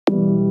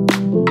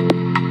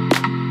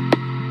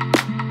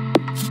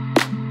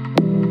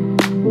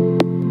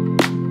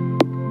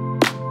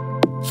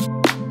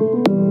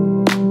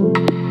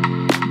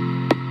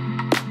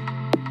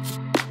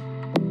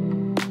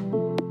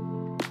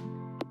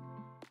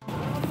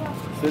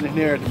Sitting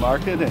here at the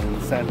market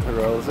in Santa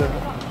Rosa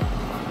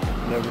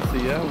Nueva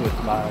Ecija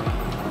with my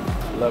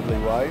lovely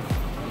wife.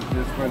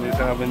 Just finished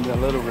having a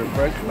little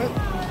refreshment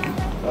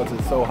because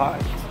it's so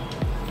hot.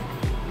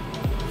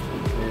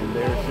 And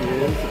there she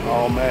is,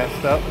 all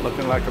masked up,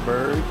 looking like a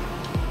bird.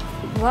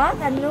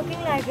 What? I'm looking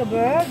like a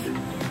bird?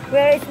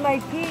 Where is my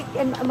peak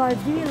and my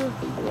bill?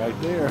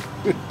 Right there.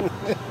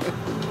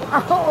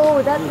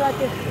 Oh, that's what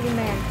it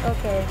meant.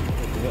 Okay.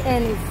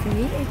 And it's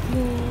me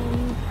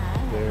again.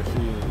 There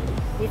she is.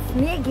 It's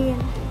me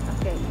again.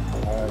 Okay.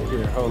 All right,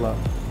 here, hold on.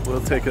 We'll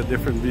take a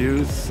different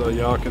views so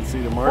y'all can see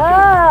the market.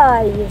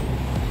 Ay!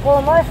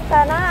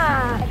 Kumusta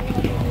na?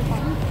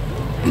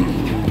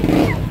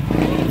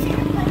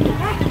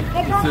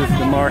 This is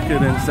the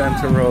market in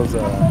Santa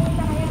Rosa.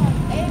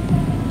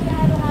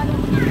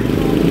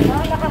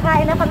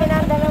 Nakakain na kami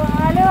ng dalawang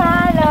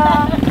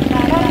halo-halo.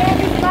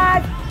 DJI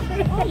Spark.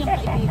 Oh, yung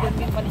kaibigan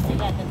din pala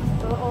sila.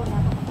 Oo,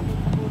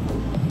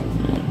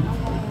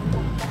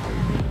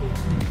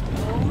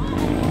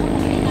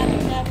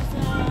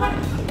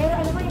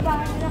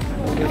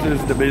 This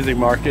is the busy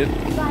market.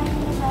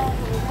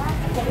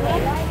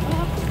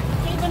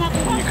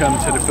 When you come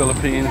to the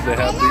Philippines,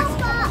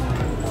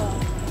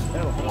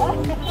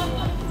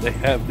 they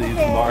have these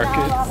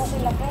markets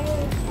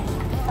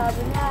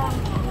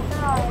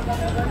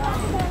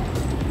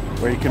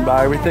where you can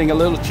buy everything a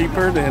little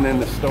cheaper than in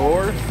the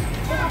stores.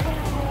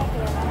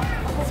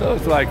 So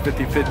it's like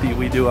 50-50.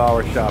 We do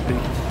our shopping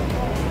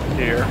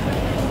here.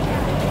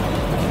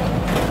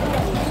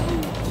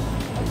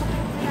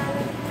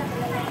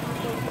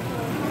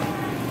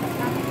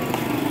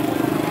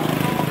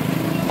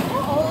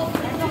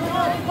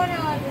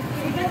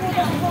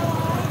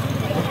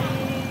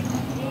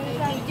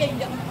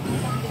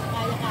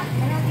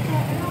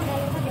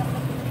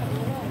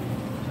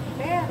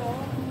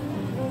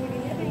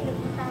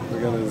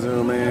 We're going to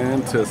zoom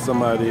in to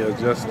somebody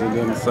adjusting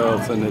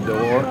themselves in the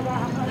door.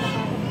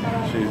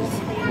 She's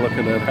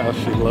looking at how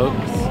she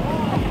looks.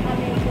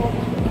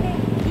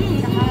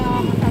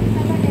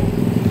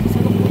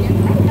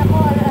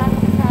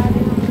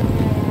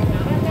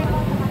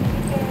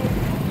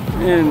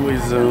 And we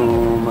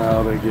zoom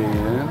out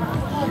again.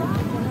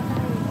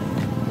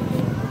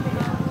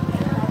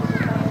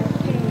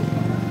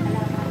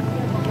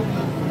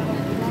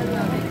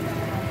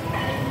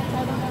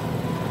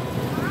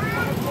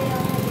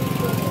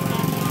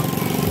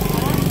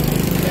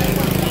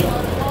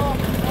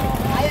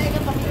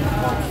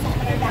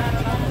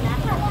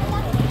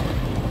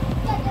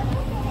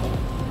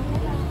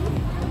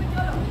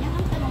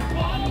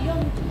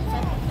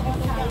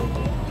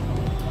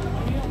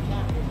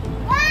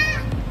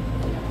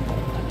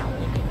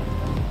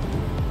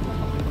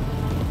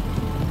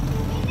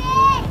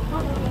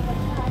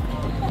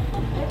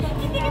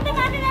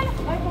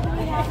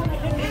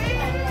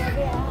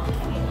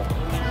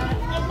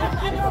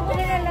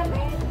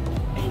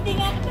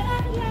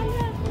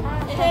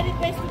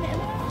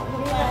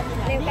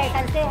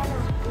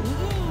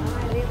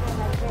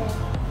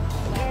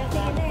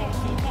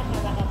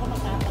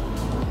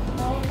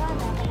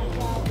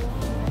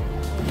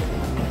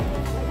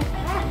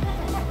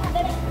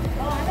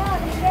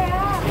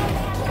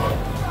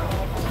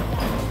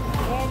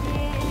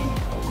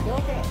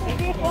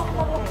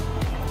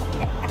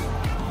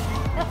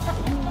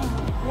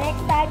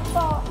 Next time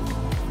po.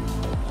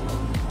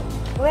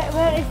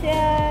 Where is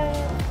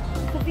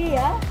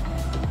Sophia?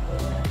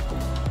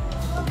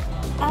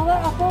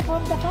 Ako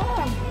from the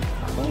farm.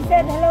 He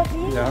said hello to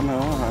you. Yeah, I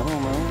know. I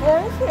don't know.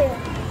 Where is he?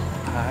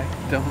 I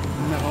don't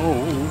know,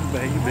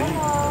 baby.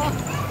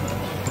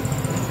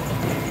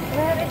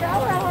 Where is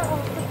our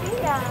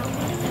Sophia?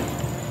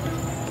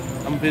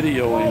 I'm Why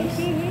videoing. is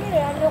she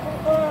here? I'm looking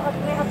for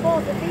my apo,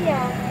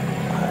 Sophia.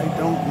 I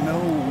don't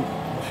know.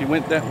 She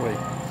went that way.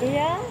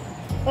 Yeah?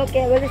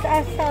 Okay, well, let's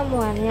ask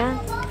someone, yeah?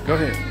 Go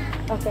ahead.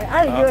 Okay.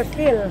 Oh, you're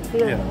still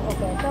filming. Yeah.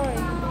 Okay, sorry.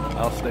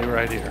 I'll stay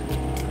right here.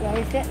 Yeah,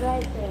 you sit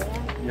right there,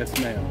 yeah? Yes,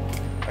 ma'am.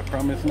 I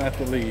promise not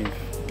to leave.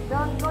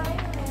 Don't go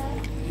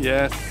anywhere.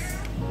 Yes.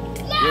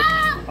 Yep.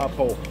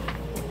 Apo.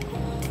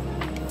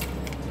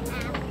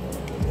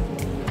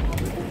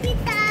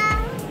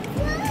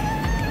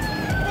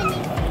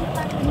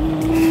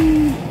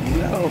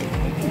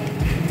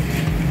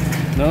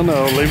 No.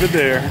 No, leave it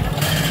there.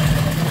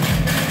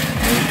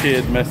 Little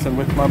kid messing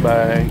with my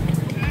bag.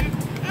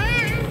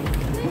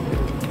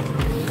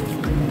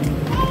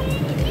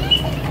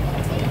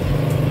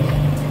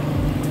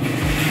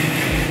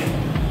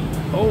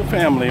 Whole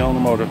family on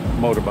the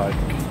motorbike.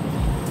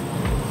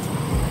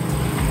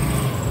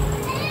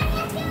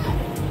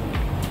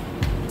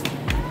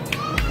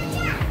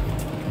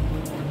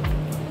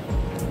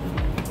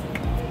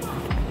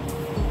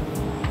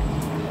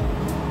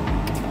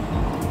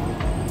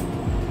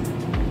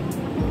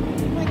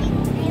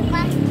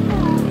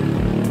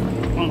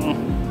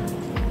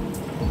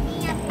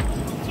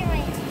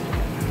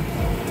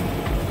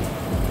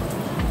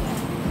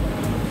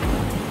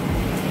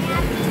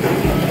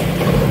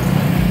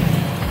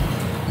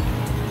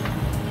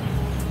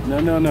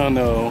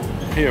 No.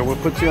 Here, we'll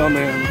put you on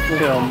there and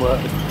film, but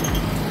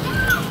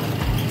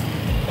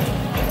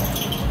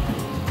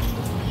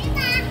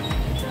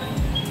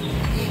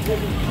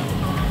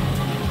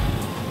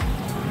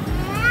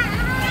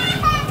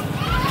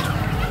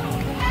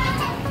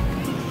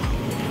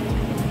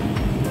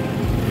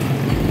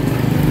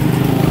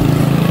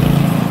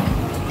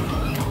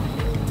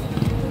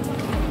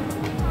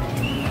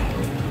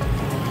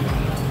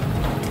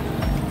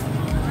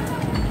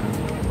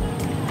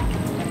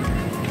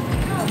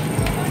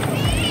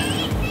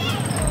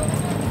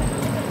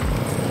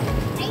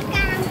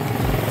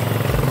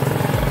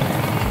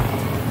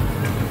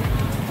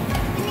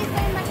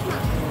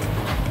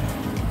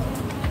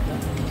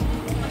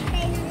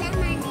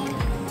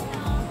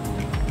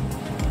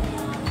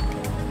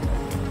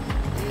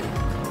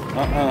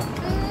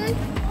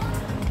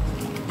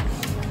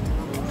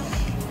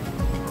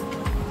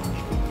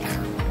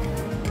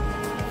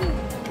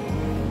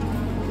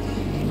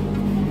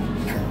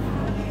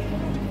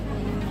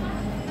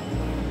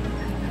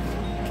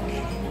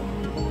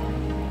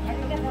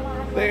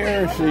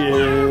There she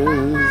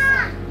is.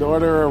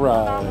 Daughter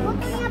arrives.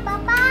 Look at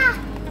Papa.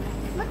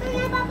 Look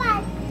at Papa.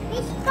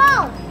 Let's go.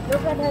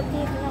 Look at her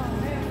teeth now.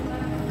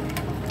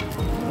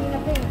 Hindi na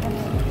pink.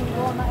 Hindi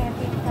ko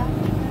makikita.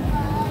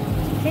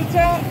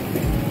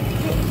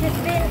 She's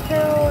been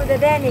to the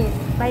dentist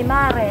by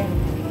Mare.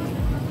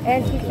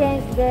 And she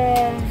changed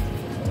the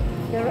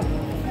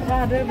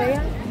rubber ba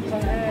yan? For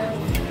her.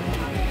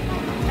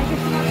 I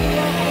just want to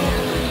go.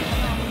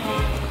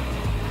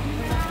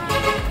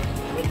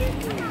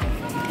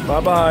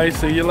 Bye-bye.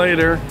 See you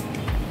later.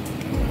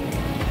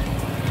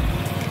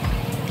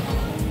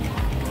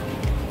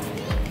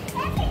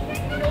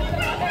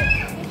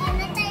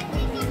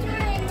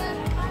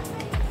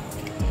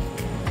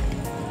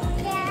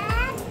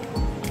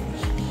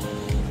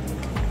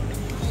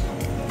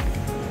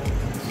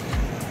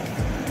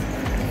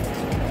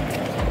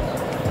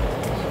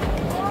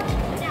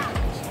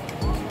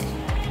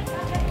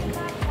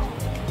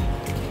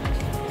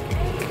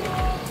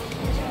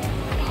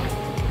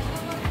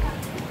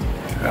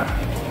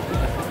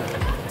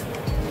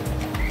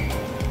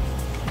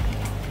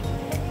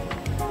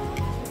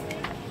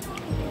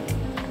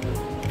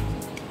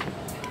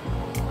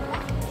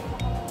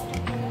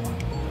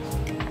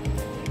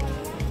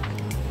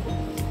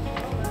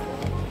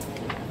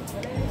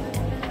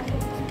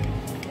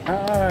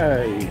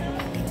 Hi.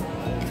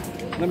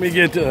 Let me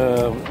get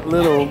a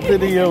little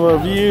video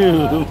of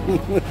you.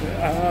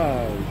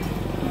 Hi.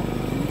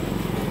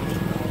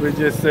 We're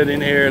just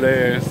sitting here.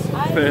 There's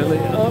Fairly.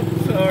 Oh,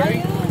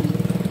 sorry.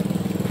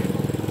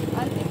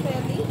 Auntie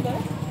Fairly,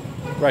 there?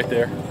 Right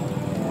there.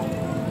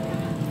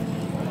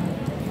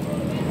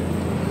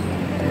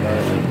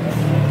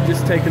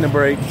 Just taking a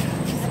break.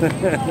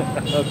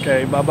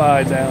 Okay,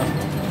 bye-bye now.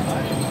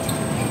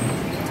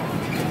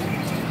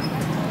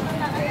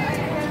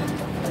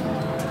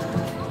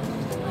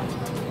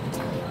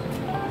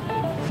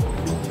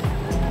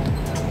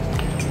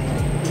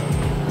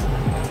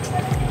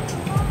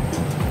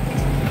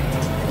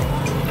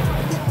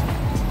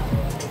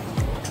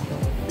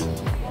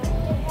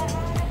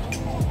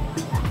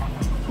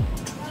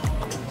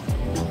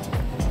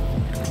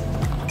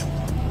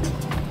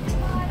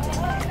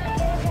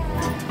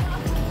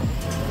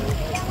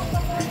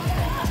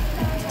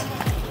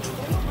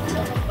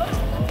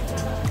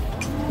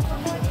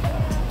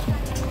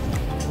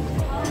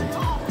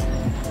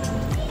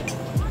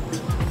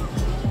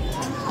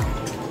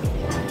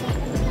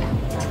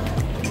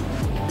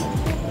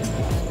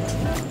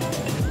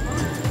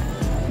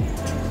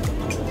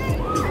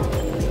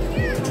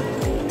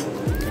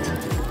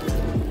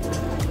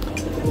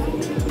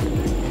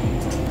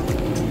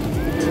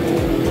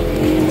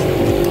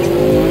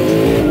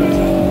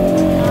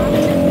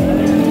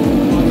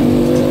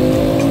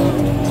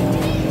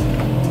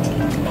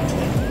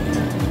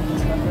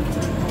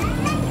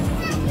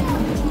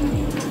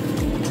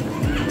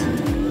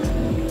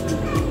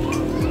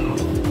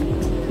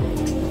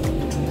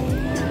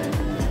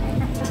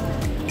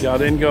 Y'all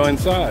didn't go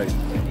inside.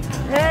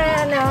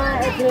 No,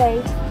 it's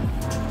late.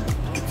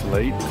 It's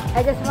late.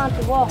 I just want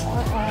to walk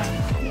on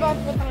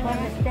the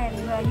stand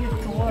where I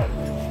used to work.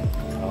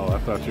 Oh, I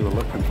thought you were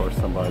looking for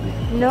somebody.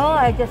 No,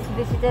 I just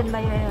visited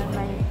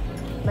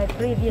my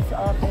previous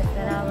office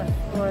and I was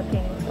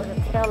working for the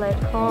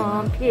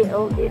telecom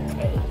PODA.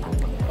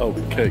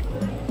 Okay.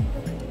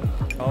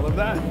 All of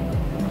that.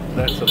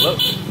 That's a look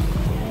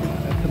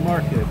at the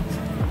market.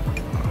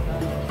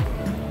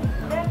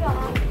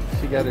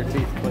 She got her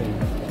teeth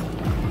cleaned.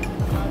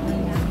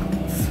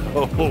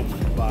 So,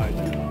 bye.